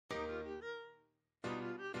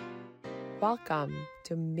Welcome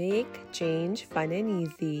to Make Change Fun and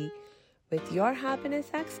Easy with your happiness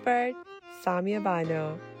expert, Samia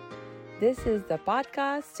Bano. This is the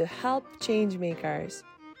podcast to help change makers,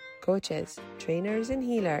 coaches, trainers, and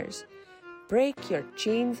healers break your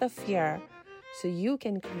chains of fear so you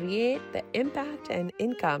can create the impact and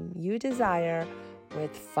income you desire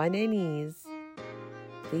with fun and ease.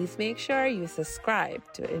 Please make sure you subscribe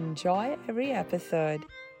to enjoy every episode.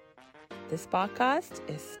 This podcast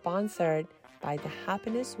is sponsored by the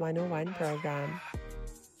Happiness 101 program.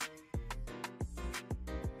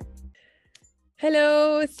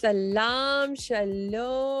 Hello, salam,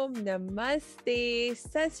 shalom, namaste,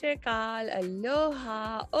 sat sri akal,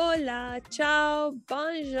 aloha, hola, ciao,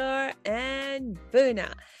 bonjour, and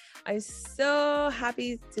buna. I'm so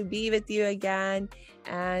happy to be with you again,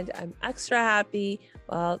 and I'm extra happy,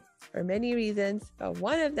 for many reasons, but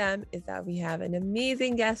one of them is that we have an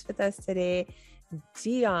amazing guest with us today,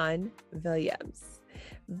 Dionne Williams.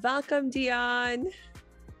 Welcome, Dionne.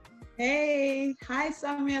 Hey, hi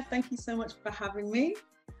Samia. Thank you so much for having me.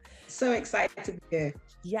 So excited to be here.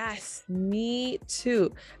 Yes, me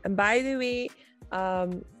too. And by the way,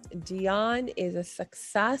 Dionne is a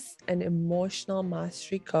success and emotional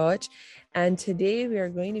mastery coach. And today we are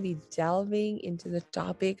going to be delving into the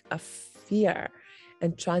topic of fear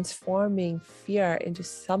and transforming fear into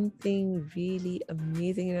something really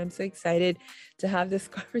amazing. And I'm so excited to have this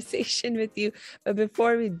conversation with you. But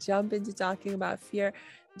before we jump into talking about fear,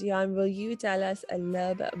 Dionne, will you tell us a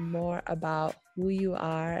little bit more about who you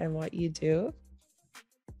are and what you do?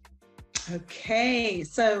 Okay,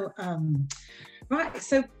 so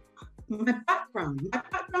so my background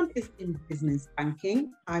is in business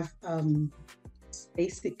banking. I've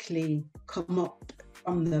basically come up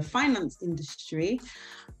from the finance industry.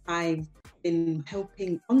 I've been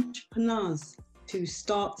helping entrepreneurs to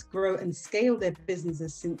start, grow, and scale their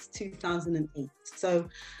businesses since 2008. So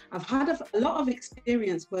I've had a lot of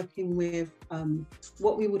experience working with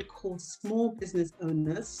what we would call small business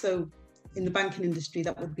owners. So in the banking industry,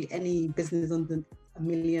 that would be any business under £1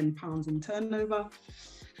 million in turnover.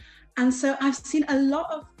 And so I've seen a lot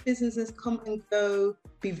of businesses come and go,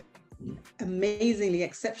 be amazingly,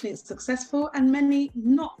 exceptionally successful, and many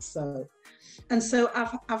not so. And so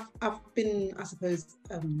I've been, I suppose,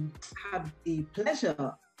 had the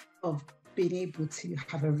pleasure of being able to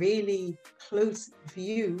have a really close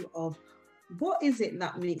view of what is it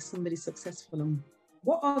that makes somebody successful, and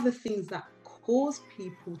what are the things that cause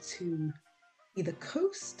people to either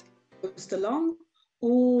coast along,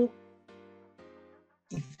 or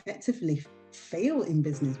effectively fail in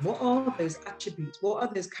business. What are those attributes? What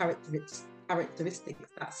are those characteristics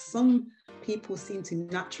that some people seem to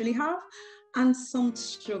naturally have and some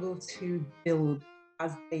struggle to build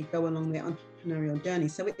as they go along their entrepreneurial journey?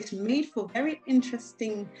 So it's made for very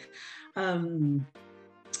interesting kind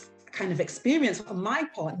of experience on my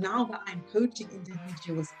part now that I'm coaching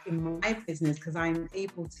individuals in my business, because I'm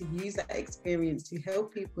able to use that experience to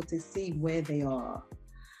help people to see where they are,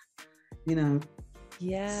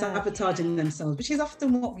 sabotaging themselves, which is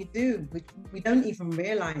often what we do. We don't even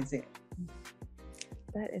realize it.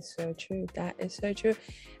 That is so true. That is so true.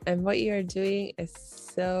 And what you're doing is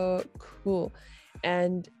so cool.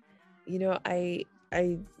 And, I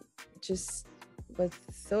just was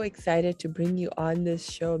so excited to bring you on this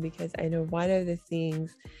show, because I know one of the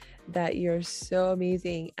things that you're so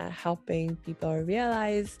amazing at helping people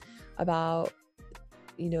realize about,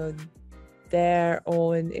 their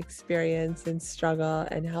own experience and struggle,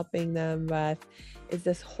 and helping them with is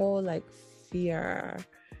this whole fear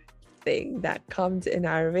thing that comes in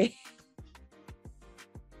our way.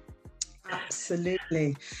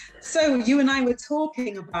 Absolutely. So you and I were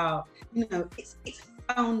talking about, it's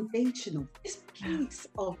foundational. This piece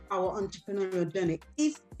of our entrepreneurial journey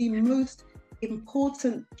is the most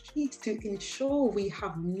important piece to ensure we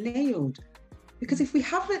have nailed. Because if we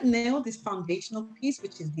haven't nailed this foundational piece,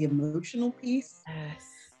 which is the emotional piece, Yes.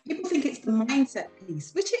 People think it's the mindset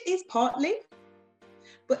piece, which it is partly.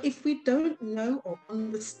 But if we don't know or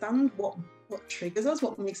understand what triggers us,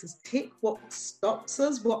 what makes us tick, what stops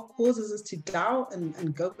us, what causes us to doubt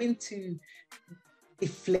and go into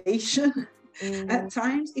deflation at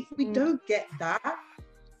times, if we don't get that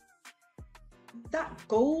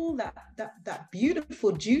goal, that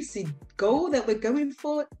beautiful, juicy goal that we're going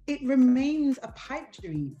for, it remains a pipe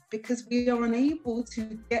dream, because we are unable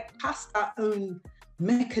to get past our own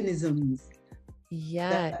mechanisms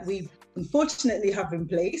that we unfortunately have in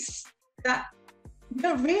place, that we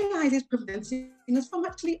don't realize is preventing us from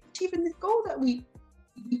actually achieving this goal that we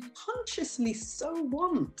consciously so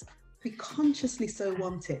want. We consciously so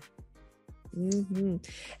want it. Mm-hmm.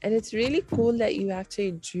 And it's really cool that you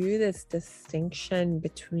actually drew this distinction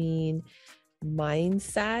between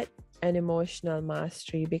mindset and emotional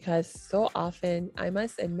mastery, because so often, I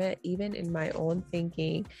must admit, even in my own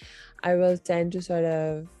thinking, I will tend to sort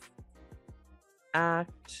of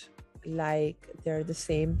act like they're the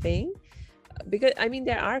same thing, because I mean,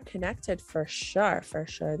 they are connected for sure,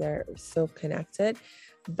 they're so connected,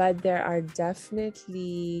 but there are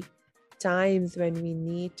definitely times when we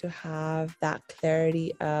need to have that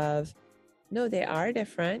clarity of, no, they are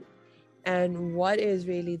different. And what is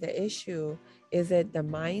really the issue? Is it the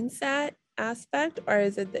mindset aspect, or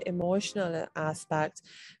is it the emotional aspect?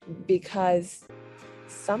 Because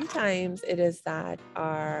sometimes it is that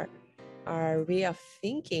our way of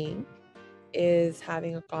thinking is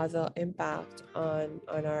having a causal impact on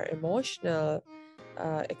our emotional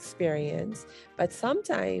experience. But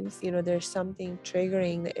sometimes, there's something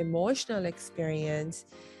triggering the emotional experience,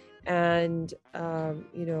 and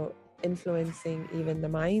influencing even the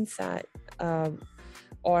mindset,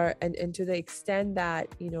 and to the extent that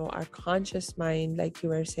our conscious mind, like you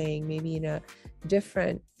were saying, maybe in a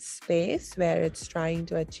different space where it's trying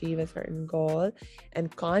to achieve a certain goal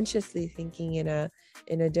and consciously thinking in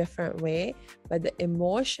a different way, but the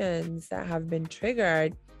emotions that have been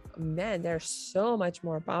triggered, man, they're so much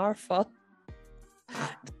more powerful.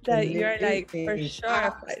 That you're like, for sure.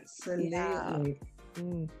 Absolutely. Yeah.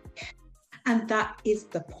 Mm. And that is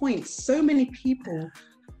the point. So many people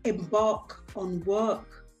embark on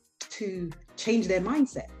work to change their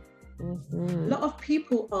mindset. Mm-hmm. A lot of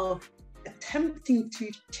people are attempting to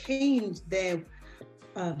change their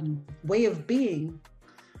way of being,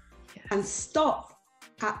 yes, and stop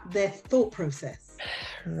at their thought process.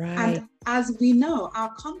 Right. And as we know,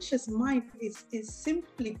 our conscious mind is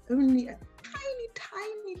simply only a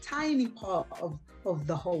tiny part of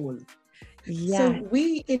the whole. Yeah. So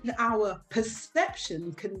we, in our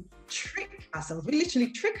perception, can trick ourselves. We literally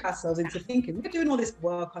trick ourselves into thinking we're doing all this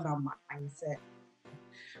work on our mindset.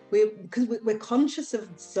 Because we're conscious of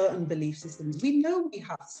certain belief systems. We know we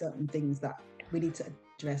have certain things that we need to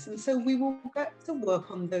address, and so we will get to work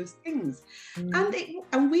on those things.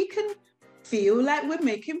 And we can feel like we're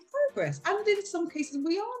making progress, and in some cases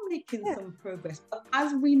we are making some progress. But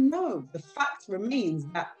as we know, the fact remains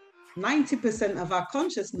that 90% of our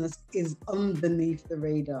consciousness is underneath the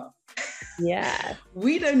radar. Yeah.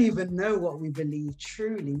 We don't even know what we believe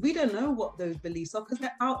truly. We don't know what those beliefs are because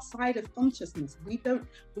they're outside of consciousness. We're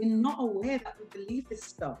not aware that we believe this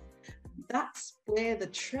stuff. That's where the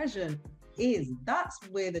treasure is. That's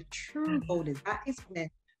where the true gold is. That is where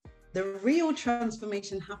the real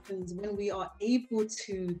transformation happens, when we are able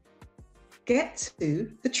to get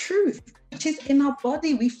to the truth, which is in our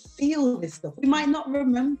body. We feel this stuff. We might not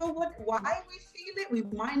remember why we feel it. We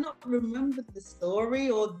might not remember the story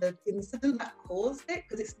or the incident that caused it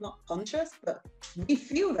because it's not conscious, but we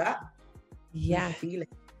feel that. Yeah. We feel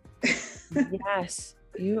it. Yes,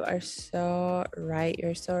 you are so right.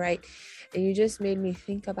 You're so right. And you just made me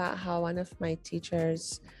think about how one of my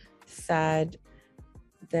teachers said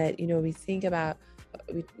that,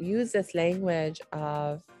 we use this language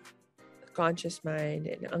of conscious mind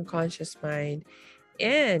and unconscious mind,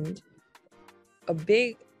 and a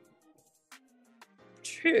big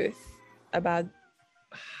truth about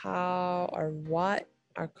how or what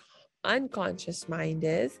our unconscious mind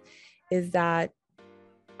is that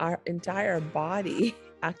our entire body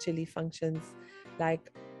actually functions like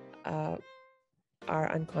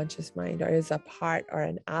our unconscious mind, or is a part or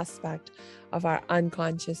an aspect of our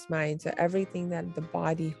unconscious mind. So everything that the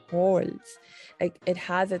body holds, like, it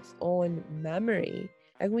has its own memory.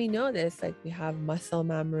 Like, we know this, like, we have muscle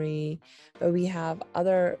memory, but we have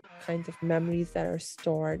other kinds of memories that are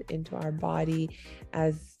stored into our body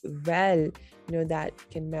as well, that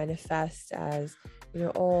can manifest as,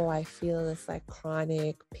 oh, I feel this like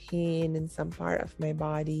chronic pain in some part of my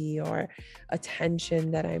body, or a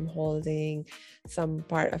tension that I'm holding some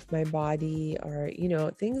part of my body, or,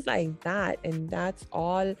 things like that. And that's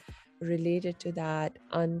all related to that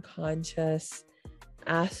unconscious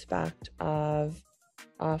aspect of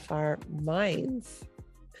our minds.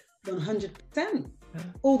 100%.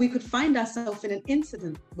 Or we could find ourselves in an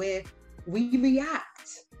incident where we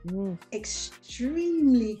react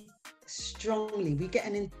extremely strongly. We get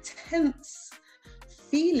an intense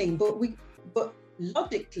feeling, but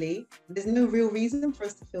logically, there's no real reason for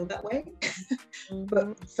us to feel that way.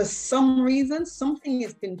 But for some reason, something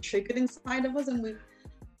has been triggered inside of us, and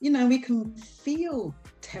we can feel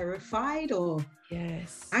terrified or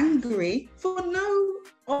angry for no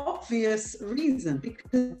obvious reason,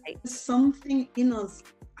 because something in us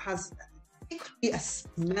has It could be a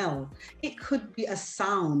smell. It could be a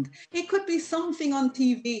sound. It could be something on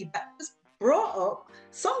TV that just brought up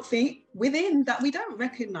something within that we don't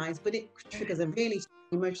recognize, but it triggers a really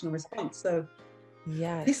emotional response. So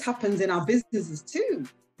yes, this happens in our businesses too.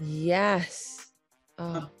 Yes.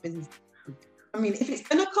 Our business. I mean, if it's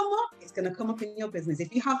going to come up, it's going to come up in your business.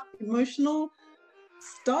 If you have emotional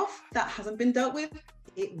stuff that hasn't been dealt with,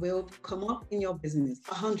 it will come up in your business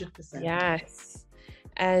 100%. Yes.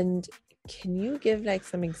 And can you give like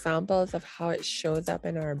some examples of how it shows up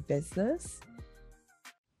in our business?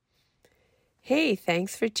 Hey,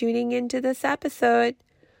 thanks for tuning into this episode.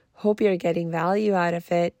 Hope you're getting value out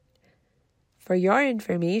of it. For your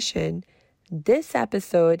information, this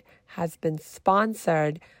episode has been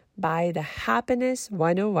sponsored by the Happiness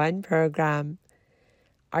 101 program.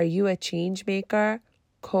 Are you a change maker,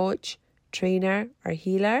 coach, trainer, or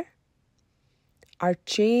healer? Are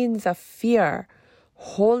chains of fear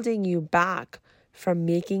holding you back from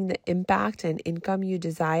making the impact and income you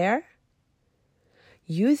desire?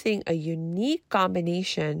 Using a unique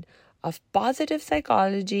combination of positive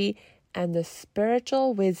psychology and the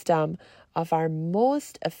spiritual wisdom of our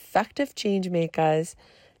most effective change makers,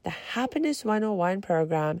 the Happiness 101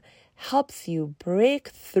 program helps you break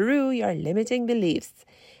through your limiting beliefs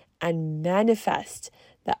and manifest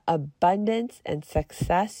the abundance and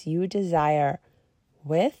success you desire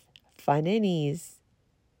with fun and ease.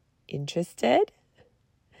 Interested?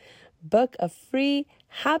 Book a free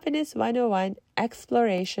Happiness 101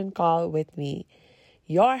 exploration call with me,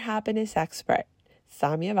 your happiness expert,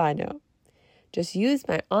 Samia Bano. Just use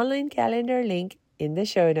my online calendar link in the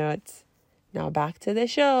show notes. Now back to the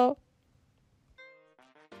show.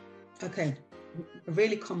 Okay, a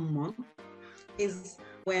really common one is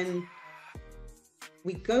when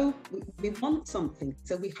we want something,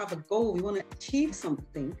 so we have a goal, we want to achieve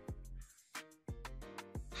something.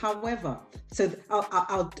 However, so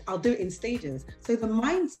I'll do it in stages. So the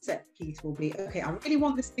mindset piece will be, okay, I really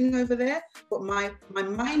want this thing over there, but my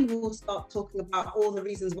mind will start talking about all the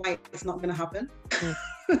reasons why it's not going to happen,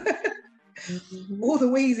 all the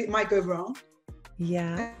ways it might go wrong.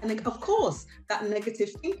 Yeah. And of course, that negative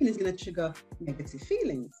thinking is going to trigger negative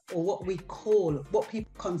feelings, or what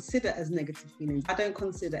people consider as negative feelings. I don't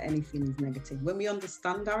consider any feelings negative. When we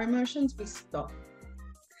understand our emotions, we stop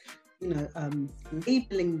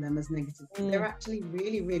labeling them as negative. They're actually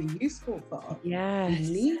really, really useful for us. Yes. We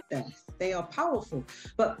need them. They are powerful.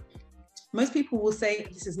 But most people will say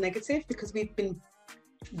this is negative because we've been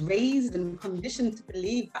raised and conditioned to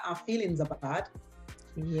believe that our feelings are bad.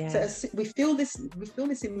 Yes. So we feel this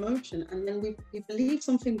emotion, and then we believe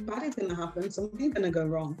something bad is going to happen, something's going to go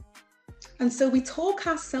wrong. And so we talk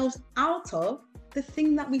ourselves out of the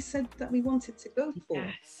thing that we said that we wanted to go for.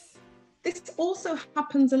 Yes. This also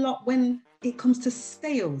happens a lot when it comes to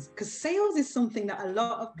sales, because sales is something that a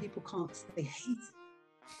lot of people can't, they hate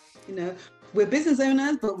it. We're business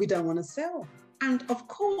owners, but we don't want to sell. And of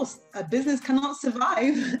course, a business cannot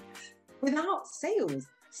survive without sales.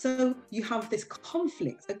 So you have this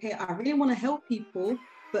conflict. Okay, I really want to help people,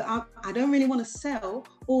 but I don't really want to sell,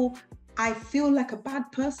 or I feel like a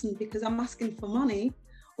bad person because I'm asking for money,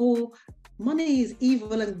 or money is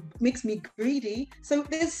evil and makes me greedy. So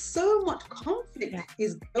there's so much conflict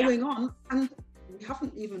is going on, and we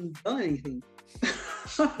haven't even done anything.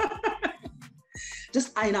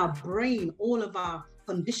 Just in our brain, all of our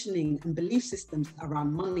conditioning and belief systems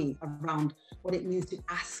around money, around what it means to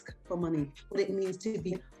ask for money, what it means to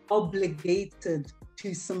be obligated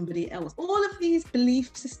to somebody else. All of these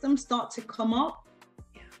belief systems start to come up.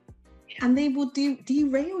 And they will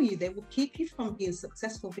derail you. They will keep you from being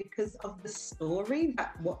successful because of the story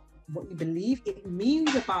that what you believe it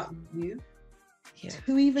means about you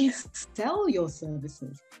to even sell your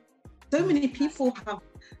services. So many people have,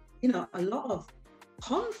 a lot of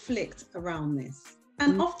conflict around this,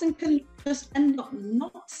 and often can just end up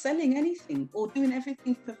not selling anything or doing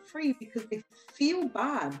everything for free because they feel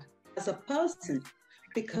bad as a person,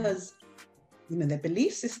 because their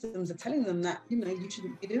belief systems are telling them that you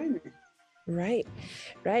shouldn't be doing it. Right.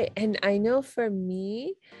 And I know for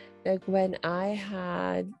me, like when I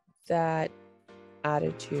had that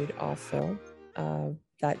attitude also,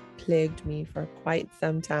 that plagued me for quite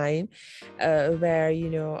some time, where,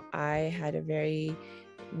 I had a very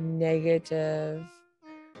negative,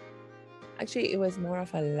 actually it was more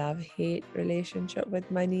of a love-hate relationship with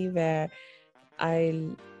money, where I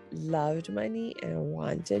loved money and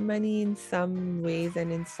wanted money in some ways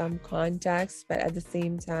and in some contexts, but at the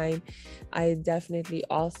same time I definitely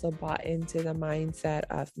also bought into the mindset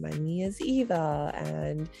of money is evil,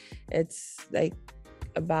 and it's like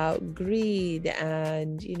about greed,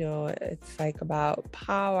 and it's like about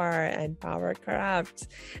power, and power corrupts,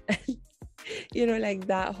 and like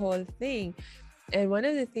that whole thing. And one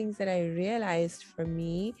of the things that I realized for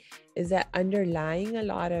me is that underlying a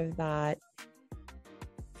lot of that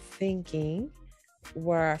thinking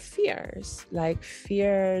were fears, like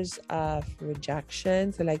fears of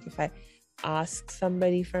rejection. So like if I ask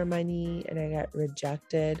somebody for money and I get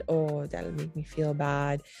rejected, oh, that'll make me feel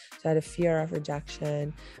bad. So I had a fear of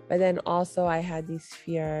rejection. But then also I had these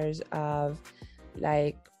fears of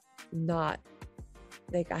like not,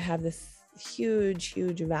 like I have this huge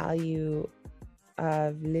value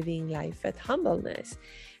of living life with humbleness.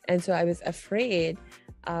 And so I was afraid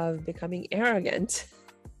of becoming arrogant,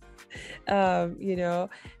 and,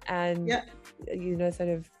 sort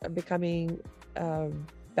of becoming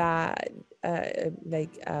bad,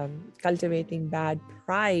 cultivating bad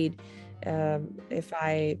pride if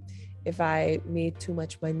I made too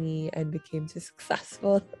much money and became too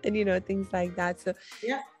successful, and things like that. So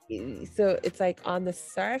it's like on the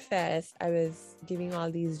surface, I was giving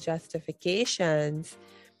all these justifications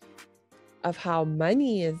of how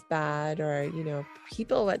money is bad, or,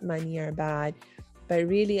 people with money are bad. But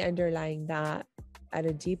really underlying that at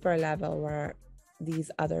a deeper level were these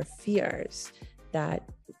other fears that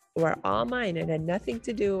were all mine and had nothing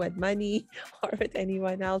to do with money or with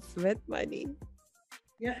anyone else with money.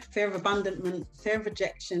 Yeah, fear of abandonment, fear of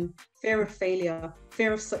rejection, fear of failure,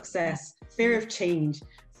 fear of success, fear of change,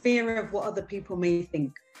 fear of what other people may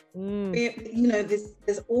think. Fear,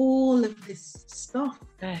 there's all of this stuff.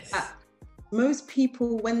 Yes. Most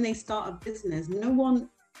people, when they start a business, no one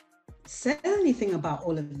says anything about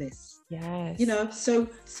all of this. Yes. So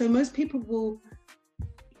most people will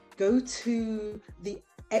go to the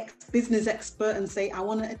business expert and say, I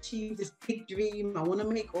want to achieve this big dream, I want to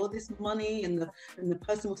make all this money, and the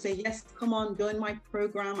person will say, yes, come on, join my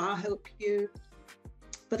program, I'll help you.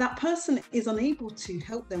 But that person is unable to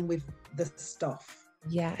help them with the stuff.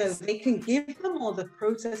 Yes. So they can give them all the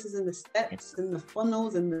processes and the steps and the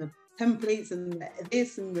funnels and the templates and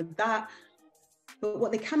this and that. But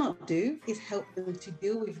what they cannot do is help them to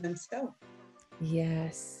deal with themselves.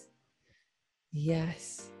 Yes.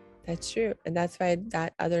 That's true. And that's why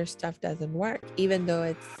that other stuff doesn't work. Even though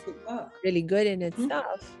it's really good in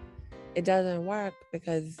itself, it doesn't work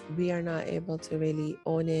because we are not able to really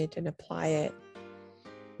own it and apply it.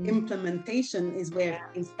 Implementation is where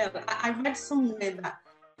it fails. I read somewhere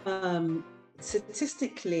that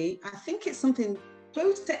statistically, I think it's something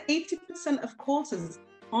close to 80% of courses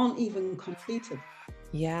aren't even completed.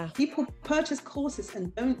 Yeah. People purchase courses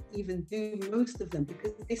and don't even do most of them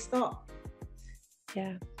because they start.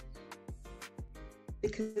 Yeah.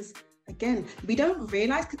 Because again, we don't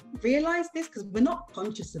realize this because we're not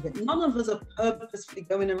conscious of it. None of us are purposefully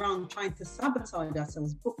going around trying to sabotage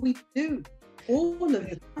ourselves, but we do all of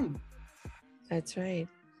the time. That's right.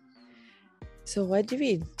 So what do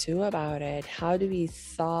we do about it? How do we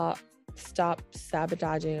stop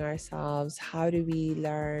sabotaging ourselves? How do we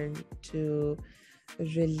learn to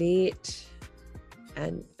relate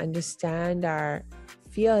and understand our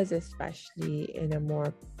feels, especially in a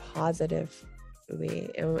more positive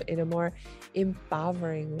way, in a more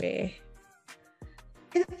empowering way?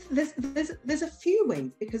 There's a few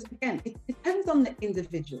ways, because again, it depends on the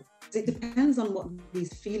individual. It depends on what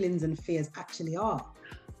these feelings and fears actually are.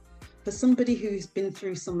 For somebody who's been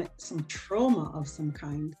through some trauma of some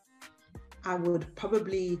kind, I would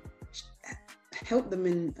probably help them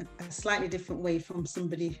in a slightly different way from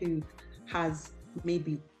somebody who has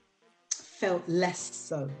maybe felt less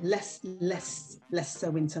so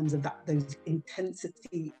in terms of those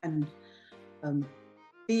intensity and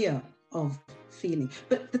fear of feeling.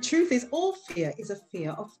 But the truth is, all fear is a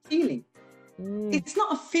fear of feeling. It's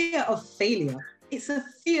not a fear of failure. It's a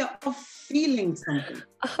fear of feeling something.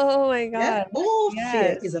 Oh my God. Yeah? All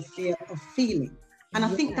fear is a fear of feeling. And I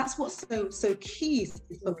think that's what's so key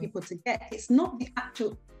for people to get. It's not the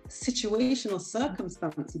actual situation or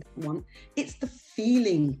circumstance you don't want. It's the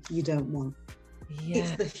feeling you don't want.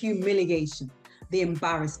 It's the humiliation, the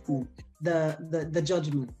embarrassment, the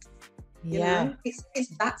judgment. You know? It's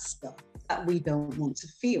that stuff that we don't want to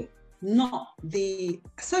feel, not the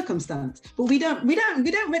circumstance. But we don't.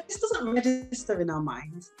 This doesn't register in our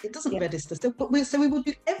minds. It doesn't register. So we will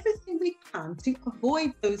do everything we can to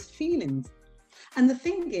avoid those feelings. And the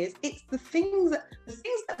thing is, it's the things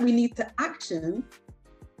that we need to action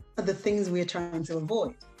are the things we are trying to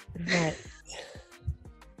avoid. Right.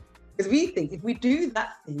 Because we think if we do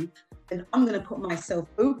that thing, then I'm going to put myself,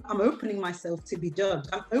 I'm opening myself to be judged.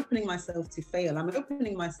 I'm opening myself to fail. I'm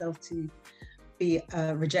opening myself to be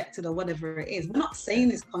rejected or whatever it is. We're not saying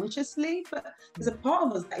this consciously, but there's a part of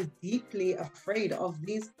us that is deeply afraid of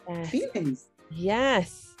these feelings.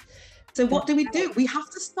 Yes. So what do? We have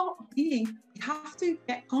to we have to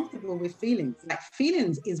get comfortable with feelings. Like,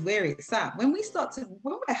 feelings is where it's at. When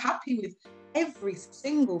we're happy with every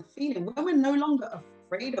single feeling, when we're no longer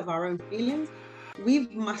afraid of our own feelings,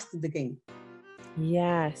 we've mastered the game.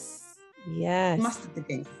 Yes. Yes. Mastered the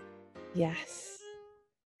game. Yes.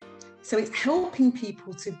 So it's helping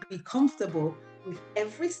people to be comfortable with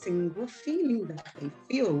every single feeling that they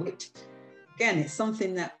feel, which, again, it's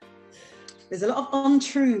something that there's a lot of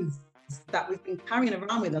untruths that we've been carrying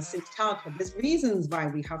around with us since childhood. There's reasons why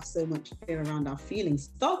we have so much fear around our feelings,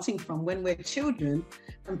 starting from when we're children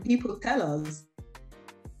and people tell us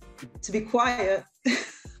to be quiet,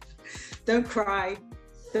 don't cry,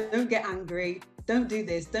 don't get angry, don't do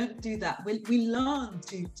this, don't do that. We learn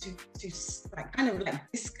to like kind of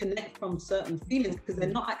like disconnect from certain feelings because they're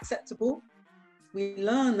not acceptable. We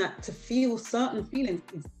learn that to feel certain feelings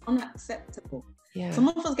is unacceptable. Yeah. Some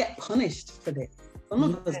of us get punished for this. Some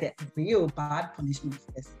of us get real bad punishment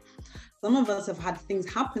for this. Some of us have had things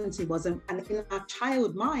happen to us, and in our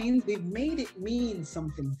child mind, we've made it mean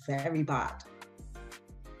something very bad.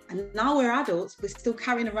 And now we're adults, we're still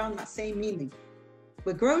carrying around that same meaning.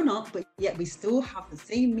 We're grown up, but yet we still have the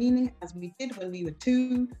same meaning as we did when we were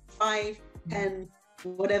 2, 5, 10,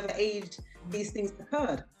 whatever age these things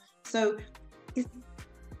occurred. So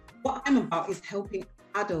what I'm about is helping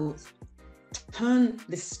adults turn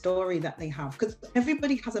this story that they have, because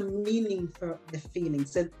everybody has a meaning for the feeling.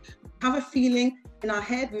 So have a feeling in our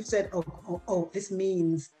head, we've said, oh, this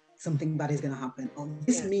means something bad is going to happen. Or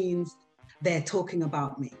this means they're talking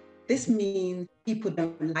about me. This means people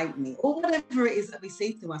don't like me, or whatever it is that we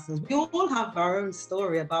say to ourselves. We all have our own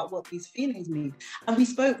story about what these feelings mean. And we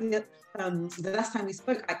spoke, the last time we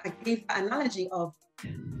spoke, I gave that analogy of,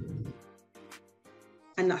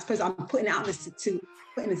 and I suppose I'm putting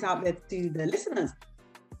this out there to the listeners.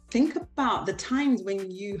 Think about the times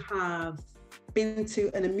when you have been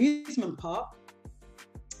to an amusement park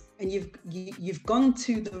and you've gone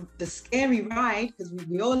to the scary ride, because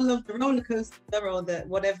we all love the roller coaster or the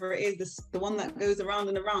whatever it is, the one that goes around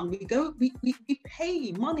and around. We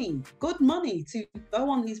pay money, good money, to go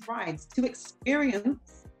on these rides, to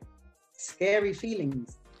experience scary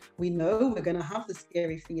feelings. We know we're going to have the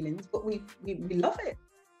scary feelings, but we love it.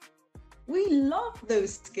 We love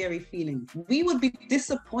those scary feelings. We would be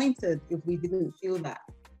disappointed if we didn't feel that.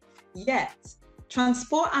 Yet,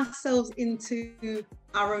 transport ourselves into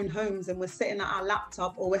our own homes and we're sitting at our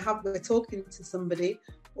laptop, or we're talking to somebody,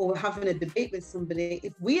 or we're having a debate with somebody.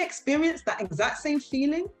 If we experience that exact same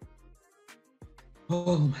feeling,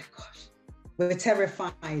 oh my gosh, we're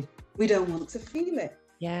terrified. We don't want to feel it.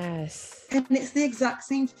 Yes. And it's the exact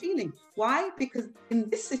same feeling. Why? Because in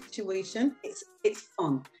this situation, it's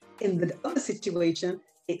fun. In the other situation,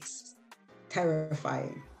 it's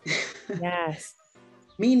terrifying. Yes.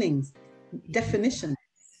 Meanings, definition,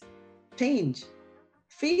 change.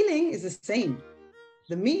 Feeling is the same.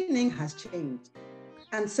 The meaning has changed.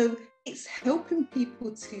 And so it's helping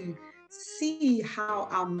people to see how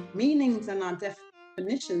our meanings and our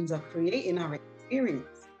definitions are creating our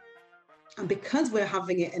experience. And because we're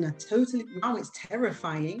having it in now it's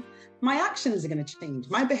terrifying, my actions are going to change.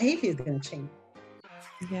 My behavior is going to change.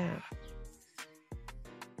 Yeah.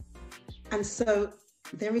 And so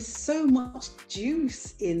there is so much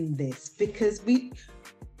juice in this, because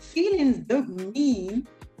feelings don't mean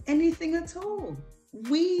anything at all.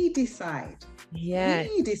 We decide. Yes.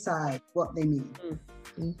 We decide what they mean.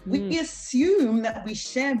 Mm-hmm. We assume that we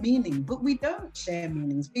share meaning, but we don't share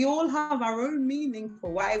meanings. We all have our own meaning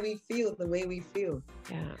for why we feel the way we feel.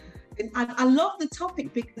 Yeah. And I love the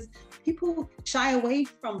topic because people shy away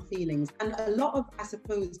from feelings, and a lot of, I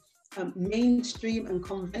suppose, mainstream and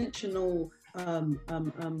conventional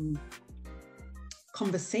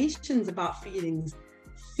conversations about feelings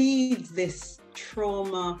feeds this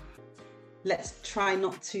trauma. Let's try and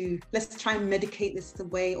medicate this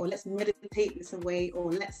away, or let's meditate this away,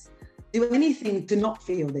 or let's do anything to not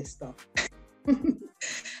feel this stuff.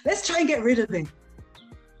 Let's try and get rid of it.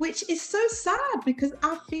 Which is so sad, because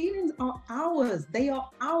our feelings are ours. They are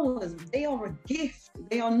ours. They are a gift.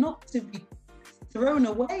 They are not to be thrown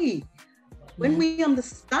away. When we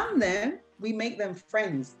understand them, we make them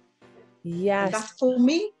friends. Yes. And that's, for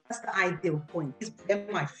me, that's the ideal point. They're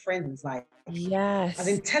my friends. Like, yes. As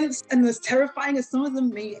intense and as terrifying as some of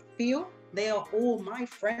them may feel, they are all my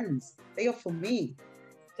friends. They are for me.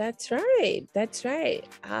 That's right. That's right.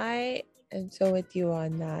 I am so with you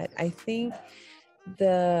on that. I think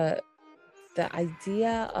the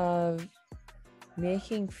idea of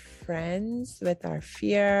making friends with our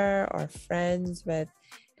fear or friends with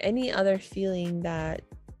any other feeling that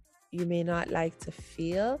you may not like to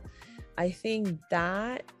feel, I think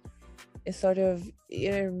that is sort of,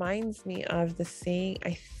 it reminds me of the saying,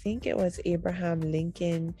 I think it was Abraham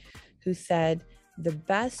Lincoln who said, the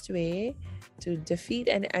best way to defeat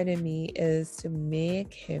an enemy is to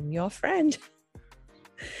make him your friend.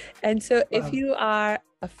 And so if you are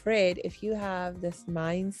afraid, if you have this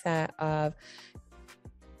mindset of,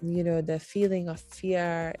 the feeling of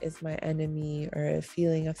fear is my enemy, or a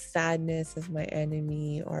feeling of sadness is my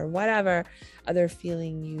enemy, or whatever other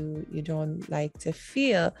feeling you don't like to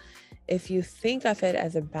feel, if you think of it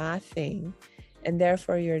as a bad thing, and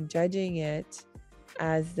therefore you're judging it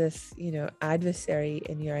as this, adversary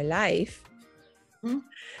in your life,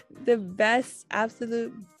 the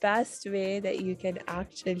absolute best way that you can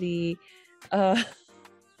actually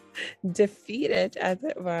defeat it, as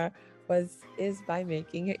it were, is by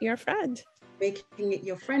making it your friend. Making it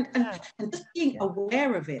your friend, and just being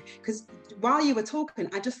aware of it. Because while you were talking,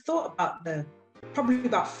 I just thought about probably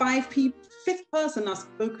about fifth person I've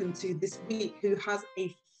spoken to this week who has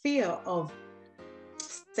a fear of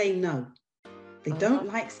saying no. They don't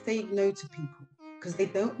like saying no to people because they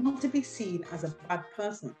don't want to be seen as a bad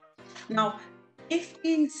person. Now, if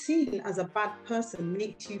being seen as a bad person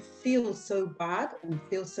makes you feel so bad and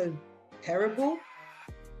feel so terrible,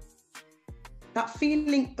 that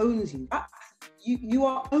feeling owns you. You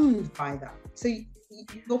are owned by that. So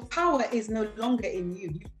your power is no longer in you.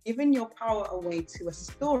 You've given your power away to a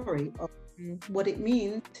story of what it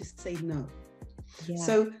means to say no. Yeah.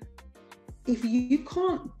 So if you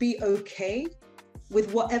can't be okay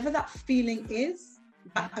with whatever that feeling is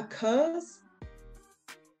that occurs,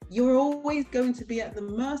 you're always going to be at the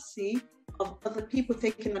mercy of other people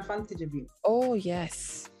taking advantage of you. Oh,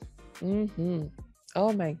 yes.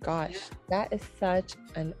 Oh my gosh, that is such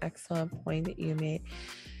an excellent point that you made.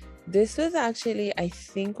 This was actually, I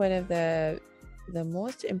think, one of the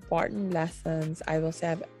most important lessons I will say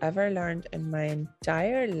I've ever learned in my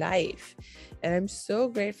entire life. And I'm so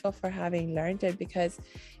grateful for having learned it, because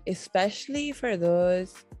especially for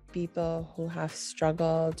those people who have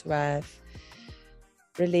struggled with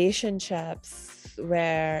relationships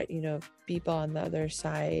where, people on the other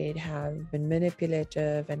side have been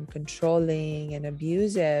manipulative and controlling and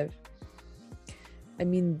abusive. I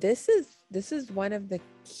mean, this is one of the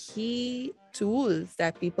key tools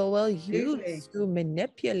that people will use to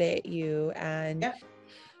manipulate you and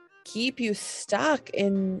keep you stuck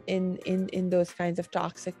in those kinds of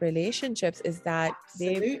toxic relationships, is that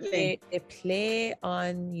they play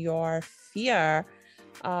on your fear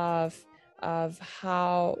of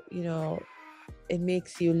how, it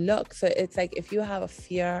makes you look. So it's like, if you have a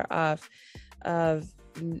fear of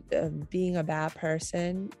being a bad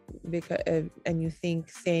person, because and you think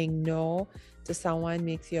saying no to someone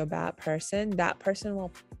makes you a bad person, that person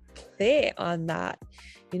will play on that,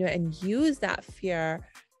 and use that fear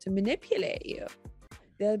to manipulate you.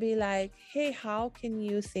 They'll be like, hey, how can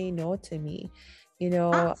you say no to me?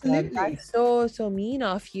 That's so mean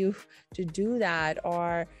of you to do that.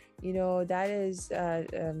 Or that is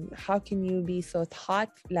how can you be so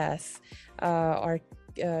thoughtless, or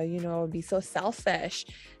be so selfish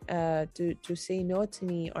to say no to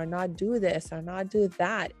me, or not do this or not do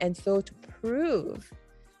that. And so to prove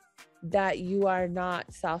that you are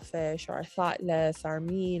not selfish or thoughtless or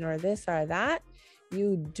mean or this or that,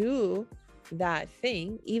 you do that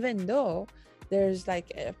thing, even though there's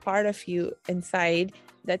like a part of you inside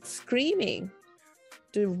that's screaming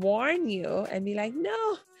to warn you and be like,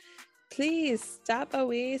 no, please step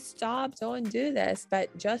away, stop, don't do this.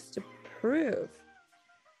 But just to prove,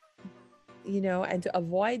 and to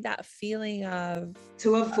avoid that feeling of...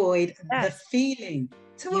 avoid the feeling.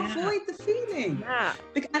 Yeah.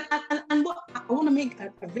 And what I want to make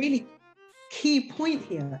a really key point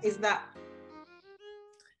here is that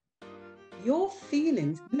your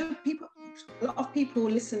feelings, a lot of people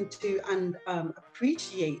listen to and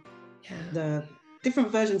appreciate the different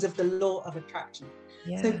versions of the law of attraction.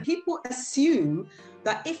 Yeah. So people assume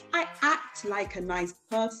that if I act like a nice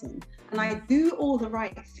person and I do all the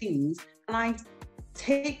right things and I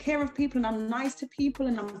take care of people and I'm nice to people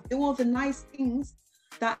and I do all the nice things,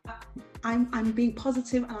 that I'm being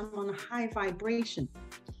positive and I'm on a high vibration.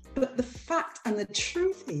 But the fact and the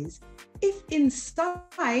truth is, if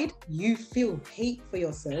inside you feel hate for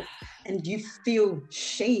yourself and you feel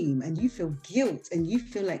shame and you feel guilt and you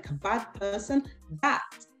feel like a bad person, that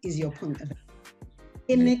is your point of it.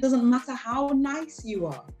 And it doesn't matter how nice you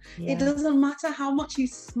are. Yeah. It doesn't matter how much you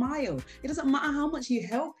smile. It doesn't matter how much you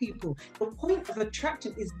help people. The point of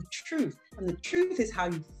attraction is the truth. And the truth is how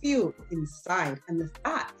you feel inside. And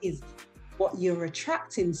that is what you're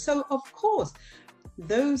attracting. So, of course,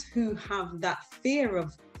 those who have that fear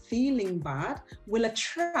of feeling bad will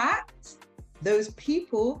attract those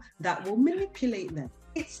people that will manipulate them.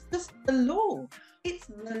 It's just the law. It's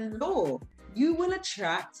the law. You will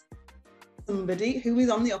attract somebody who is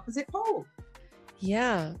on the opposite pole.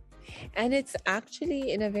 Yeah. And it's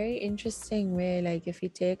actually in a very interesting way, like if you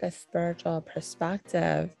take a spiritual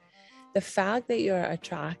perspective, the fact that you're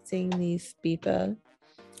attracting these people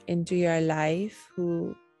into your life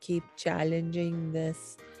who keep challenging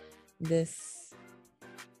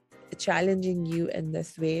challenging you in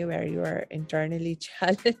this way where you are internally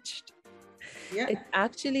challenged. Yeah. It's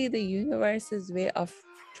actually the universe's way of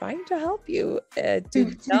trying to help you to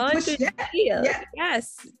learn to deal. Yeah.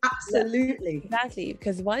 Yes, absolutely. Exactly.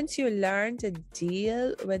 Because once you learn to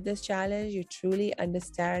deal with this challenge, you truly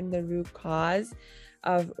understand the root cause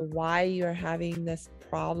of why you're having this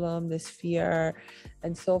problem, this fear,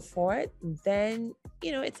 and so forth. Then,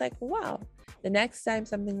 it's like, wow, the next time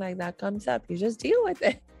something like that comes up, you just deal with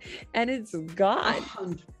it and it's gone.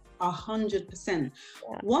 100%.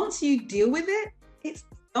 Yeah. Once you deal with it, it's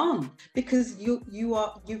done, because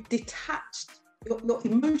you've detached. Your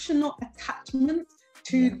emotional attachment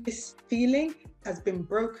to this feeling has been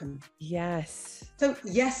broken. Yes. So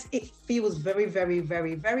yes, it feels very, very,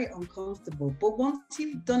 very, very uncomfortable. But once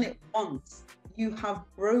you've done it once, you have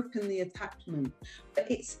broken the attachment. But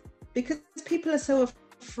it's because people are so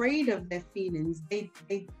afraid of their feelings, they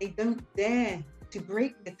don't dare to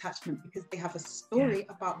break the attachment, because they have a story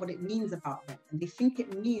about what it means about them, and they think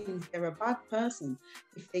it means they're a bad person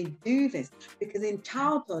if they do this, because in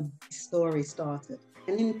childhood the story started,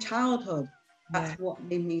 and in childhood that's what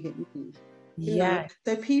they made it mean. You know?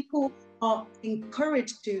 So people are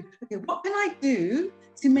encouraged to, okay, what can I do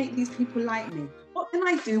to make these people like me? What can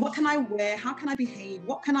I do? What can I wear? How can I behave?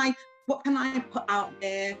 What can I put out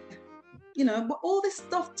there? But all this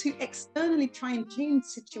stuff to externally try and change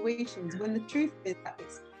situations, when the truth is that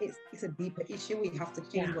it's a deeper issue. We have to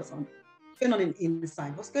change what's going on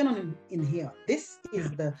inside. What's going on in here? This is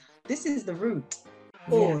the root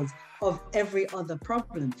cause of every other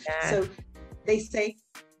problem. So they say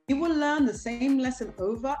you will learn the same lesson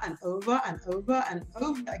over and over and over and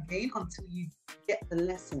over again until you get the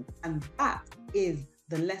lesson, and that is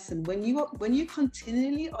the lesson. When you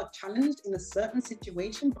continually are challenged in a certain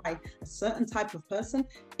situation by a certain type of person,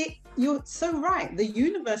 you're so right. The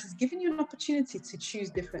universe is giving you an opportunity to choose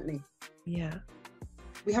differently. Yeah.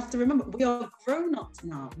 We have to remember, we are grown-ups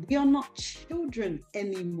now. We are not children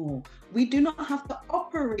anymore. We do not have to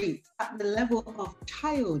operate at the level of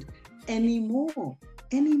child anymore.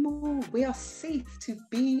 We are safe to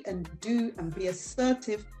be and do and be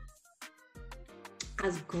assertive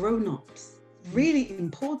as grown-ups. Really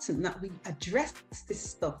important that we address this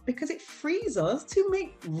stuff, because it frees us to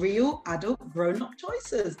make real adult grown-up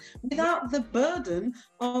choices without the burden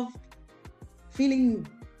of feeling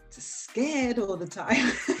scared all the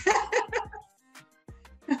time.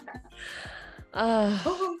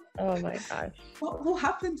 Oh my gosh. What will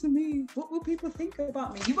happen to me? What will people think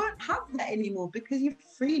about me? You won't have that anymore, because you've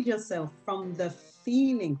freed yourself from the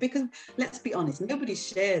feeling. Because let's be honest, nobody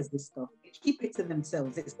shares this stuff. They keep it to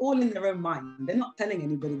themselves. It's all in their own mind. They're not telling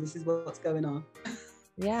anybody this is what's going on.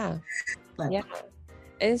 Yeah. And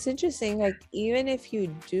it's interesting, like, even if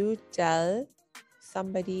you do tell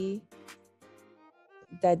somebody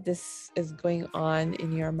that this is going on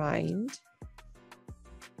in your mind,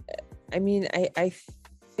 I mean, I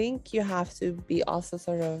think you have to be also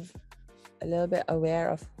sort of a little bit aware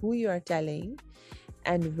of who you are telling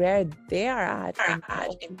and where they are at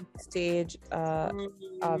in the stage of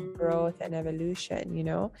growth and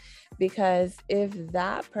evolution, because if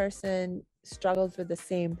that person struggles with the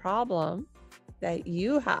same problem that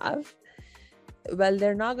you have, well,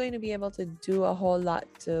 they're not going to be able to do a whole lot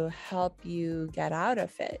to help you get out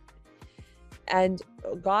of it. And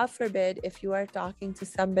God forbid, if you are talking to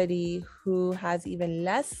somebody who has even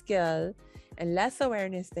less skill and less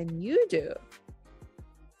awareness than you do,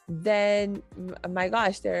 then my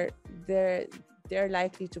gosh, they're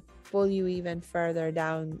likely to pull you even further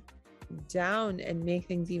down and make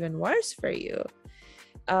things even worse for you.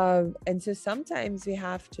 And so sometimes we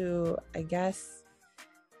have to, I guess,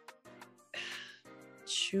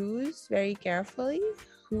 choose very carefully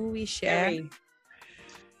who we share.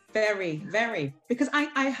 Very, very. Because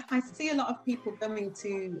I see a lot of people going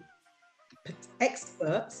to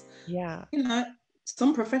experts. Yeah.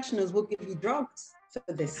 Some professionals will give you drugs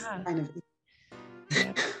for this kind of.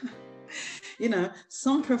 Yeah. You know,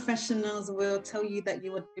 some professionals will tell you that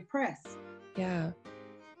you are depressed. Yeah.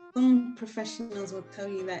 Some professionals will tell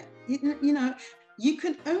you that, you know, you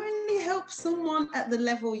can only help someone at the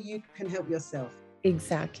level you can help yourself.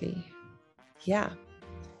 Exactly. Yeah.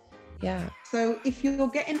 Yeah. So if you're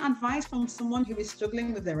getting advice from someone who is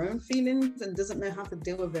struggling with their own feelings and doesn't know how to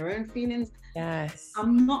deal with their own feelings, Yes.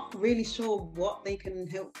 I'm not really sure what they can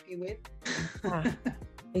help you with. Yeah.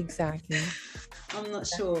 Exactly. I'm not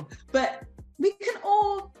sure. But we can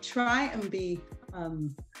all try and be,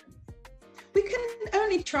 we can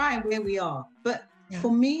only try where we are. But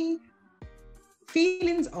for me,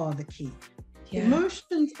 feelings are the key. Yeah.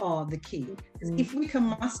 Emotions are the key. If we can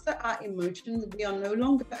master our emotions, we are no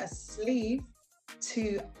longer a slave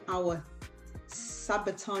to our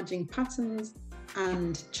sabotaging patterns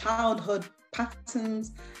and childhood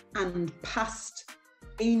patterns and past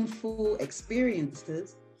painful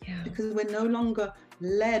experiences, because we're no longer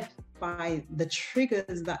led by the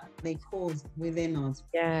triggers that they cause within us.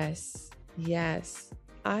 Yes. Yes.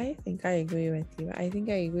 I think I agree with you. I think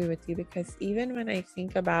I agree with you, because even when I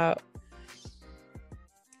think about,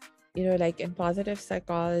 you know, like in positive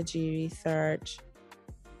psychology research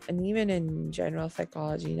and even in general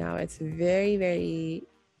psychology now, it's very, very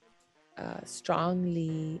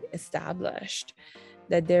strongly established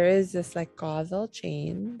that there is this like causal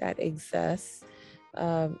chain that exists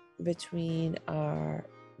between our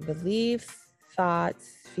beliefs, thoughts,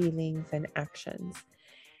 feelings, and actions.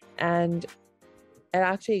 And it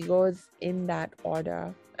actually goes in that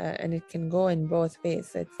order, and it can go in both ways.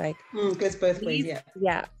 So it's like it goes both ways.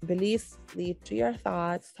 Yeah, beliefs lead to your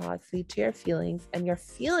thoughts, thoughts lead to your feelings, and your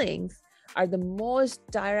feelings are the most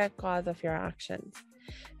direct cause of your actions.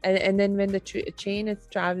 And then when the chain is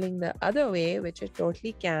traveling the other way, which it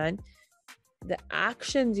totally can, the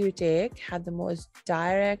actions you take have the most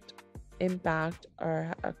direct impact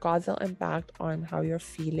or a causal impact on how you're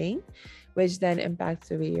feeling, which then impacts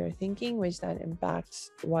the way you're thinking, which then impacts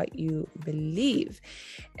what you believe.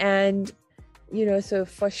 And, you know, so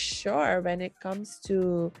for sure, when it comes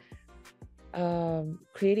to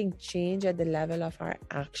creating change at the level of our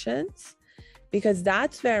actions, because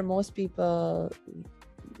that's where most people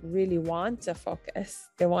really want to focus.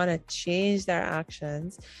 They want to change their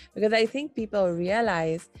actions, because I think people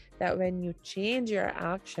realize that when you change your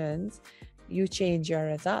actions, you change your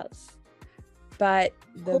results. But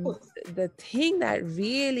the thing that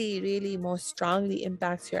really, really most strongly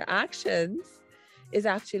impacts your actions is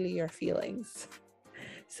actually your feelings.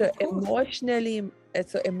 So emotional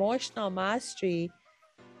mastery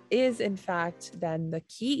is in fact then the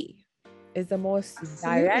key, is the most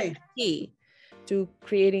direct key to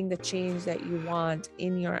creating the change that you want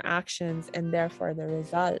in your actions, and therefore the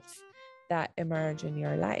results that emerge in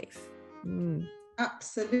your life.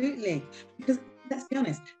 Absolutely. Because let's be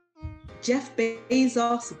honest, Jeff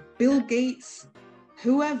Bezos, Bill Gates,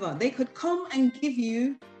 whoever, they could come and give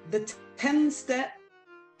you the 10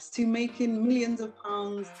 steps to making millions of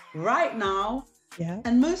pounds right now. Yeah.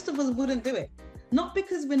 And most of us wouldn't do it. Not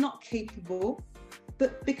because we're not capable,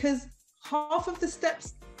 but because half of the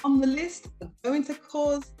steps on the list are going to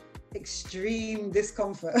cause extreme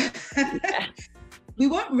discomfort. Yeah. We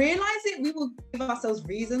won't realize it. We will give ourselves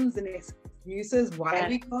reasons and excuses why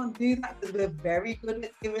we can't do that, because we're very good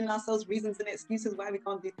at giving ourselves reasons and excuses why we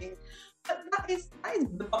can't do things. But that is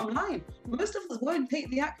the bottom line. Most of us won't take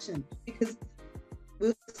the action because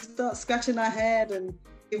we'll start scratching our head and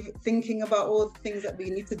thinking about all the things that we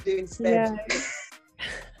need to do instead. Yeah.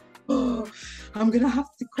 Oh, I'm gonna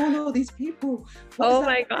have to call all these people. Oh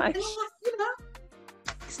my gosh. You know,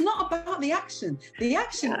 it's not about the action. The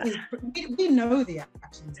action is, we know the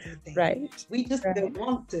actions, right? We just don't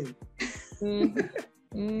want to. So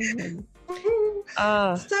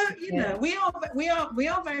you know, we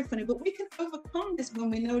are very funny, but we can overcome this when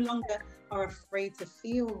we no longer are afraid to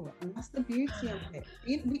feel, and that's the beauty of it.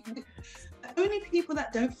 The only people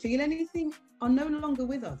that don't feel anything are no longer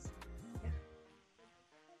with us.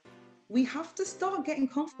 We have to start getting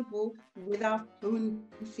comfortable with our own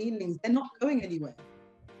feelings. They're not going anywhere.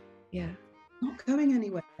 Yeah. Not going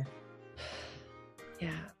anywhere.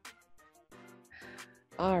 Yeah.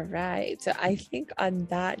 All right. So I think on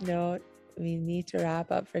that note, we need to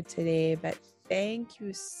wrap up for today. But thank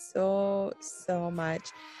you so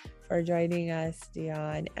much for joining us,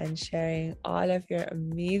 Dionne, and sharing all of your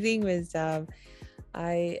amazing wisdom.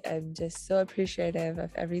 I am just so appreciative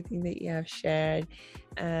of everything that you have shared.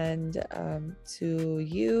 And to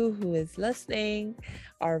you who is listening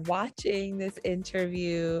or watching this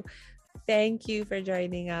interview, Thank you for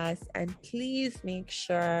joining us. And please make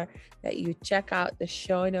sure that you check out the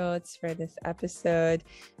show notes for this episode,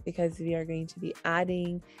 because we are going to be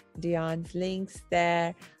adding Dionne's links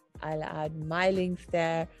there. I'll add my links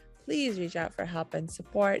there. Please reach out for help and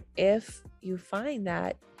support if you find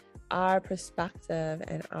that our perspective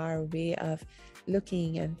and our way of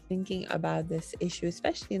looking and thinking about this issue,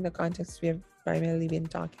 especially in the context we have primarily been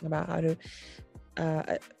talking about how to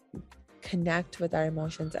connect with our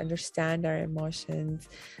emotions, understand our emotions,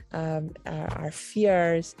 our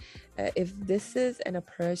fears. If this is an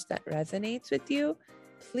approach that resonates with you,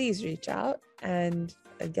 please reach out and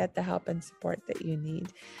get the help and support that you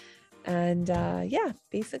need. And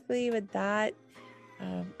basically with that,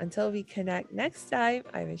 until we connect next time,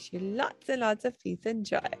 I wish you lots and lots of peace and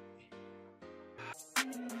joy.